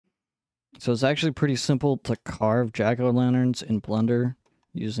So it's actually pretty simple to carve jack-o'-lanterns in Blender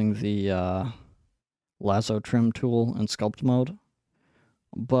using the lasso trim tool in sculpt mode.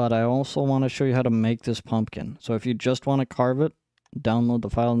 But I also want to show you how to make this pumpkin. So if you just want to carve it, download the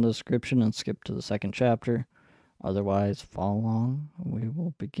file in the description and skip to the second chapter. Otherwise, follow along. We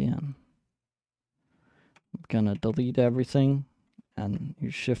will begin. I'm gonna delete everything and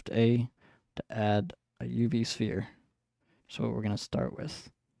use Shift A to add a UV sphere. So what we're gonna start with.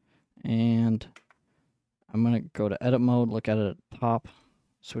 And I'm gonna go to edit mode, look at it at the top,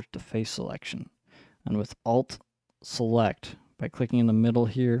 switch to face selection. And with Alt select by clicking in the middle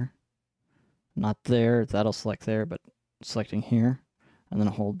here, not there, that'll select there, but selecting here, and then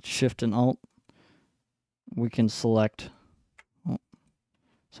hold Shift and Alt, we can select, oh,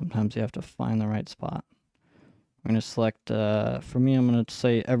 sometimes you have to find the right spot. We're going to select, for me, I'm going to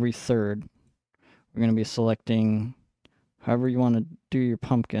say every third. We're going to be selecting, however you want to do your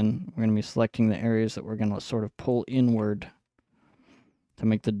pumpkin, we're going to be selecting the areas that we're going to sort of pull inward to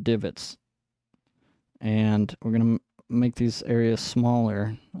make the divots. And we're going to make these areas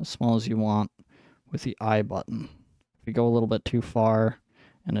smaller, as small as you want, with the I button. If you go a little bit too far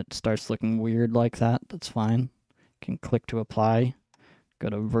and it starts looking weird like that, that's fine. You can click to apply, go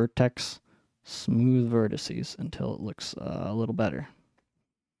to vertex, smooth vertices until it looks a little better.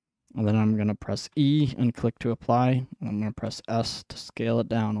 And then I'm going to press E and click to apply. And I'm going to press S to scale it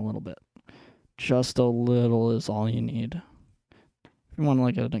down a little bit. Just a little is all you need. If you want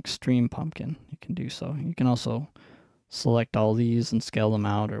like an extreme pumpkin, you can do so. You can also select all these and scale them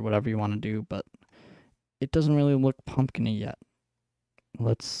out or whatever you want to do, but it doesn't really look pumpkin-y yet.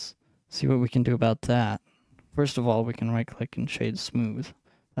 Let's see what we can do about that. First of all, we can right click and shade smooth.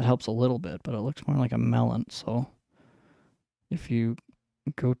 That helps a little bit, but it looks more like a melon. So if you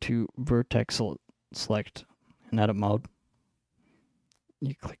go to vertex select in edit mode,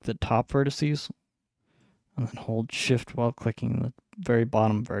 you click the top vertices and then hold shift while clicking the very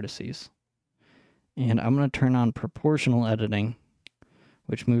bottom vertices. And I'm going to turn on proportional editing,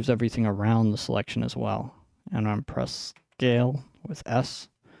 which moves everything around the selection as well. And I'm press scale with S,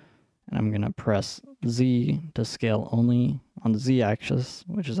 and I'm going to press Z to scale only on the Z axis,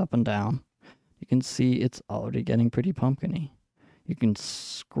 which is up and down. You can see it's already getting pretty pumpkin-y. You can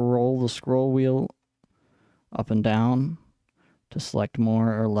scroll the scroll wheel up and down to select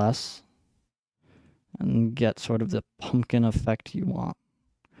more or less and get sort of the pumpkin effect you want.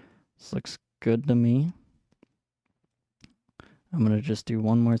 This looks good to me. I'm going to just do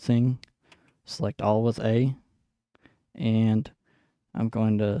one more thing. Select all with A, and I'm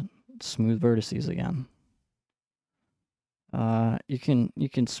going to smooth vertices again. You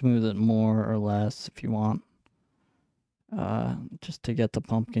can smooth it more or less if you want. Just to get the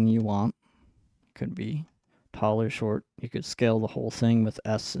pumpkin you want. Could be tall or short. You could scale the whole thing with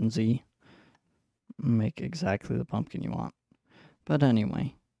S and Z. Make exactly the pumpkin you want. But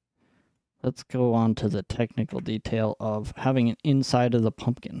anyway, let's go on to the technical detail of having an inside of the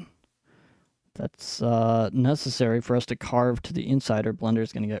pumpkin. That's necessary for us to carve to the inside, or Blender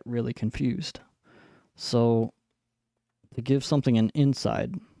is going to get really confused. So to give something an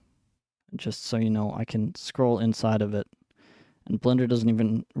inside, just so you know, I can scroll inside of it, and Blender doesn't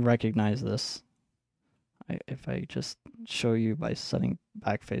even recognize this. If I just show you by setting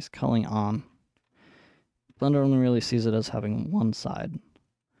backface culling on, Blender only really sees it as having one side.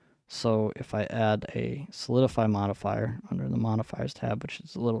 So if I add a solidify modifier under the modifiers tab, which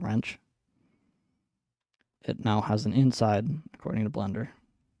is a little wrench, it now has an inside according to Blender.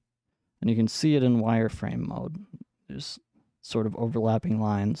 And you can see it in wireframe mode. There's sort of overlapping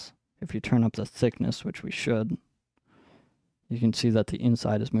lines. If you turn up the thickness, which we should, you can see that the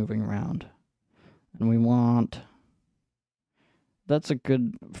inside is moving around. And we want, that's a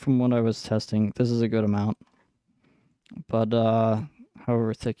good, from what I was testing, this is a good amount. But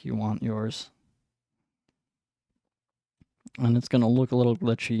however thick you want yours. And it's going to look a little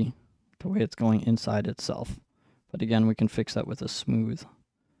glitchy the way it's going inside itself. But again, we can fix that with a smooth.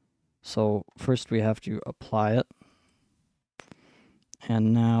 So first we have to apply it.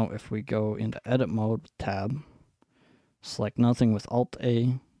 And now if we go into edit mode tab, select nothing with Alt A,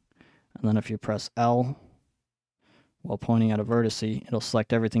 and then if you press L while pointing at a vertice, it'll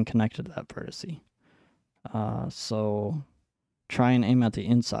select everything connected to that vertice. So try and aim at the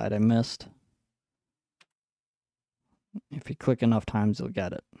inside. I missed. If you click enough times, you'll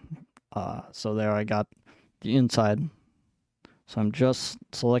get it. So there I got the inside. So I'm just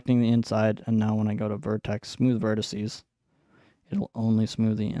selecting the inside, and now when I go to vertex, smooth vertices, it'll only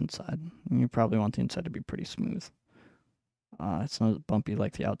smooth the inside. And you probably want the inside to be pretty smooth. It's not bumpy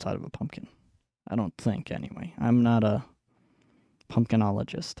like the outside of a pumpkin. I don't think, anyway. I'm not a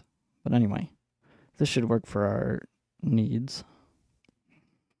pumpkinologist, But anyway, this should work for our needs.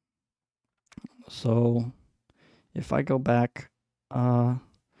 So if I go back,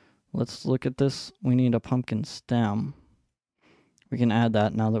 let's look at this. We need a pumpkin stem. We can add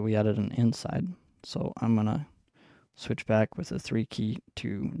that now that we added an inside. So I'm going to switch back with the 3 key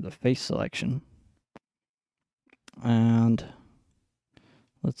to the face selection. And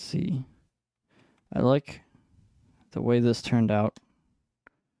let's see. I like the way this turned out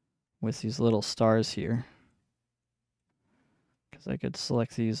with these little stars here, because I could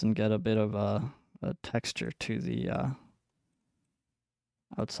select these and get a bit of a texture to the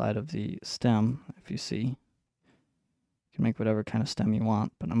outside of the stem. If you see, you can make whatever kind of stem you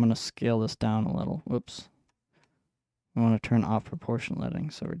want, but I'm going to scale this down a little. Whoops. We want to turn off proportion letting,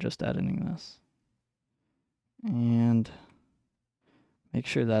 so we're just editing this. And make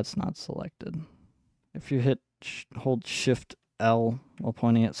sure that's not selected. If you hold Shift L while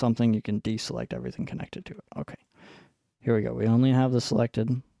pointing at something, you can deselect everything connected to it. Okay, here we go. We only have this selected.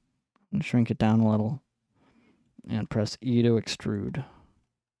 I'm going to shrink it down a little and press E to extrude.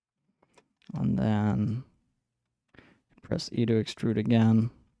 And then press E to extrude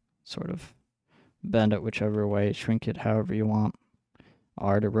again, sort of bend it whichever way, shrink it however you want.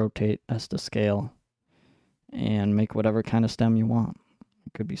 R to rotate, S to scale, and make whatever kind of stem you want.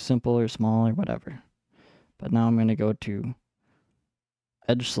 It could be simple or small or whatever. But now I'm going to go to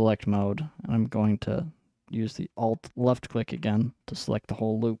edge select mode, and I'm going to use the Alt left click again to select the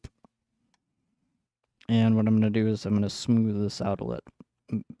whole loop. And what I'm going to do is I'm going to smooth this out a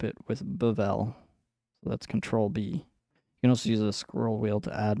bit with bevel. So that's Control B. You can also use the scroll wheel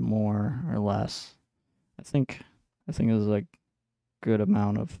to add more or less. I think there's a good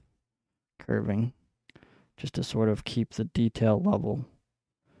amount of curving, just to sort of keep the detail level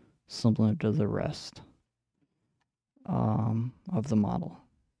similar to the rest of the model.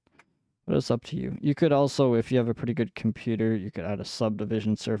 But it's up to you. You could also, if you have a pretty good computer, you could add a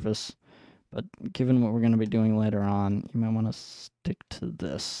subdivision surface. But given what we're going to be doing later on, you might want to stick to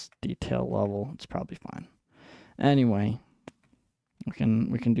this detail level. It's probably fine. Anyway, we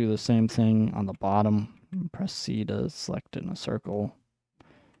can do the same thing on the bottom. Press C to select in a circle.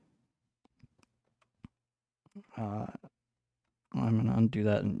 I'm going to undo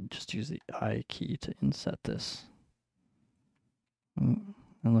that and just use the I key to inset this.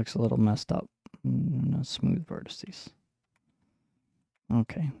 It looks a little messed up. Smooth vertices.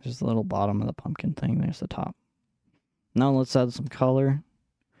 Okay, there's the little bottom of the pumpkin thing. There's the top. Now let's add some color.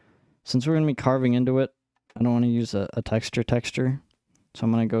 Since we're going to be carving into it, I don't want to use a texture. So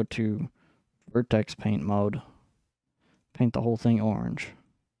I'm going to go to vertex paint mode. Paint the whole thing orange.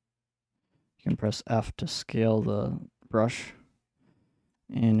 You can press F to scale the brush.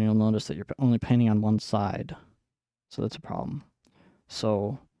 And you'll notice that you're only painting on one side. So that's a problem.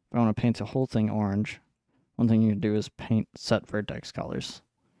 So if I want to paint the whole thing orange, one thing you can do is set vertex colors.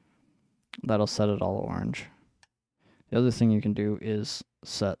 That'll set it all orange. The other thing you can do is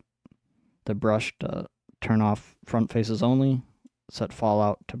set the brush to turn off front faces only, set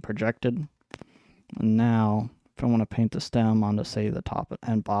fallout to projected. And now, if I want to paint the stem onto, say, the top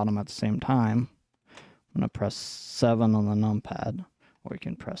and bottom at the same time, I'm going to press 7 on the numpad, or you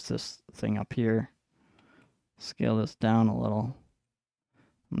can press this thing up here, scale this down a little.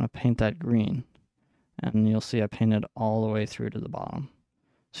 I'm going to paint that green, and you'll see I painted all the way through to the bottom.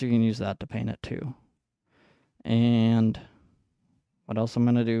 So you can use that to paint it too. And what else I'm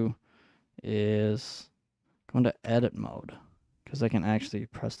going to do is go into edit mode, because I can actually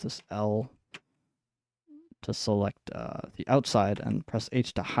press this L to select the outside and press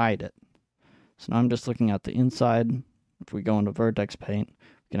H to hide it. So now I'm just looking at the inside. If we go into vertex paint,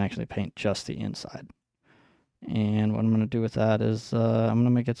 we can actually paint just the inside. And what I'm going to do with that is I'm going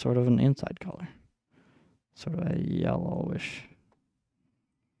to make it sort of an inside color. Sort of a yellowish.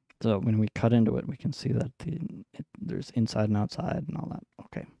 So when we cut into it, we can see that there's inside and outside and all that.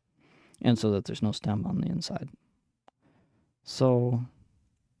 Okay. And so that there's no stem on the inside. So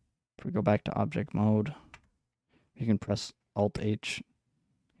if we go back to object mode, you can press Alt H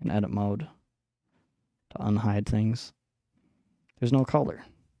in edit mode to unhide things. There's no color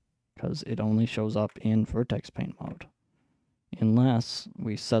because it only shows up in vertex paint mode unless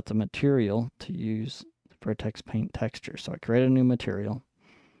we set the material to use the vertex paint texture. So I create a new material.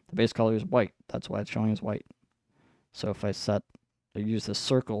 The base color is white. That's why it's showing as white. So if I use this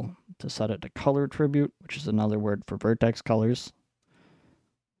circle to set it to color attribute, which is another word for vertex colors,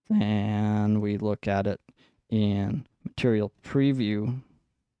 then we look at it in material preview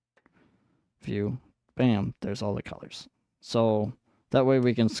view, bam, there's all the colors. So that way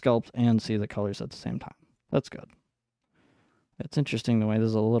we can sculpt and see the colors at the same time. That's good. It's interesting the way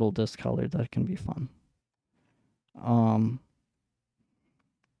there's a little discolored. That can be fun.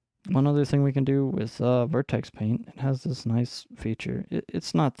 One other thing we can do with vertex paint, it has this nice feature.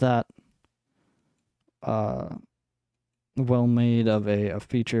 It's not that well made of a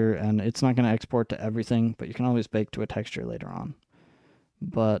feature, and it's not going to export to everything, but you can always bake to a texture later on.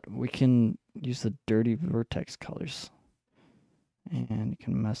 But we can use the dirty vertex colors, and you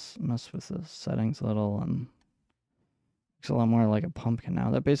can mess with the settings a little, and looks a lot more like a pumpkin now.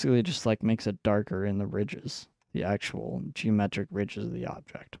 That basically just like makes it darker in the ridges, the actual geometric ridges of the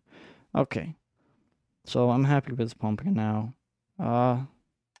object. Okay, so I'm happy with this pumpkin now.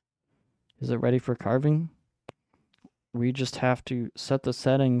 Is it ready for carving? We just have to set the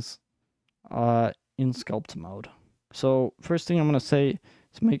settings in sculpt mode. So first thing I'm going to say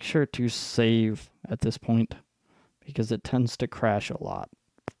is make sure to save at this point, because it tends to crash a lot.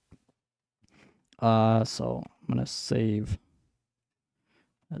 So I'm going to save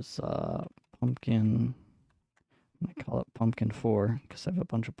as pumpkin. I'm going to call it pumpkin 4 because I have a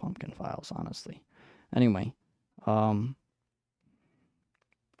bunch of pumpkin files, honestly. Anyway, we're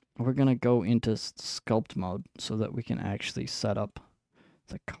going to go into sculpt mode so that we can actually set up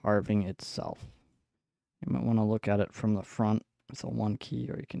the carving itself. You might want to look at it from the front with a 1 key,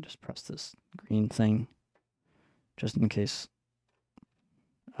 or you can just press this green thing just in case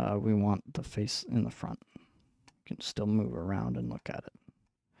we want the face in the front. You can still move around and look at it.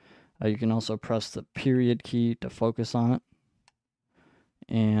 You can also press the period key to focus on it.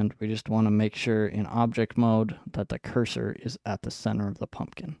 And we just want to make sure in object mode that the cursor is at the center of the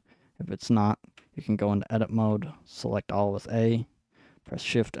pumpkin. If it's not, you can go into edit mode, select all with A, press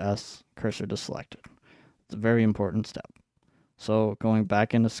Shift S, cursor to selected. It's a very important step. So going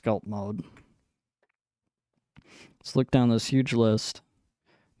back into sculpt mode, let's look down this huge list.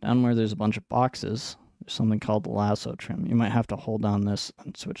 Down where there's a bunch of boxes, there's something called the lasso trim. You might have to hold down this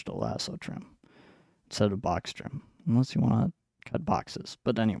and switch to lasso trim instead of box trim, unless you want to cut boxes.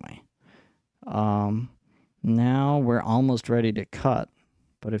 But anyway, now we're almost ready to cut.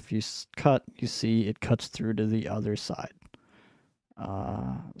 But if you cut, you see it cuts through to the other side.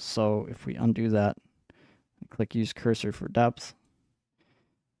 So if we undo that, click use cursor for depth.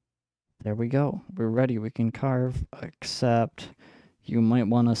 There we go. We're ready. We can carve, except you might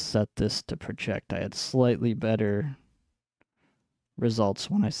want to set this to project. I had slightly better results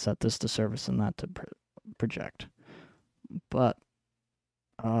when I set this to surface and that to project. But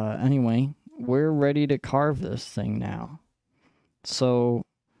anyway, we're ready to carve this thing now. So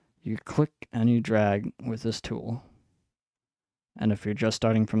you click and you drag with this tool. And if you're just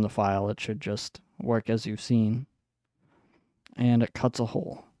starting from the file, it should just work as you've seen. And it cuts a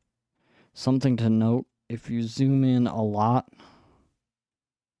hole. Something to note, if you zoom in a lot,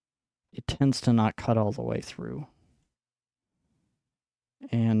 it tends to not cut all the way through.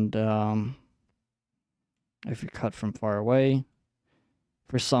 And if you cut from far away,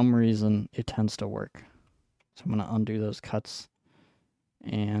 for some reason, it tends to work. So I'm going to undo those cuts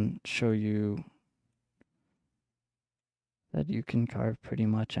and show you that you can carve pretty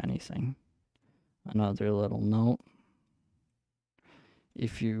much anything. Another little note,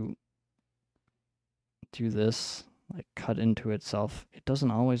 if you do this, like cut into itself, it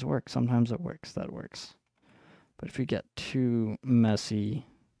doesn't always work. Sometimes it works, that works. But if you get too messy,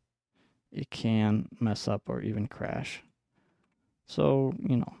 it can mess up or even crash. So,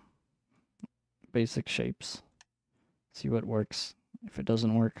 you know, basic shapes. See what works. If it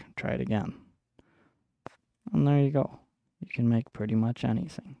doesn't work, try it again. And there you go. You can make pretty much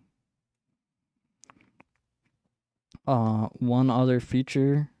anything. One other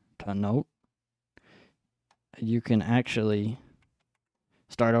feature to note, you can actually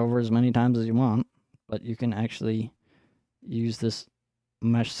start over as many times as you want, but you can actually use this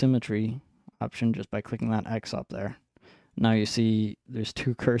mesh symmetry option just by clicking that X up there. Now you see there's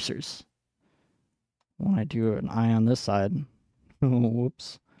 2 cursors. When I do an eye on this side,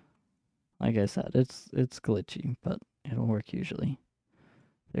 whoops. Like I said, it's glitchy, but it'll work usually.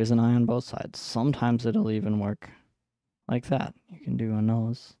 There's an eye on both sides. Sometimes it'll even work like that. You can do a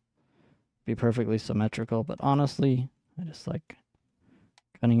nose. Be perfectly symmetrical, but honestly, I just like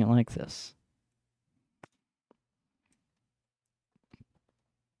cutting it like this.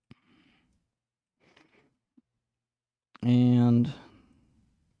 And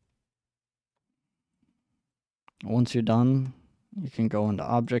once you're done, you can go into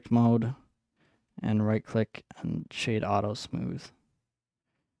object mode and right click and shade auto smooth.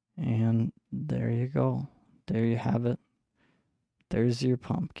 And there you go. There you have it. There's your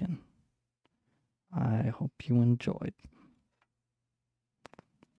pumpkin. I hope you enjoyed.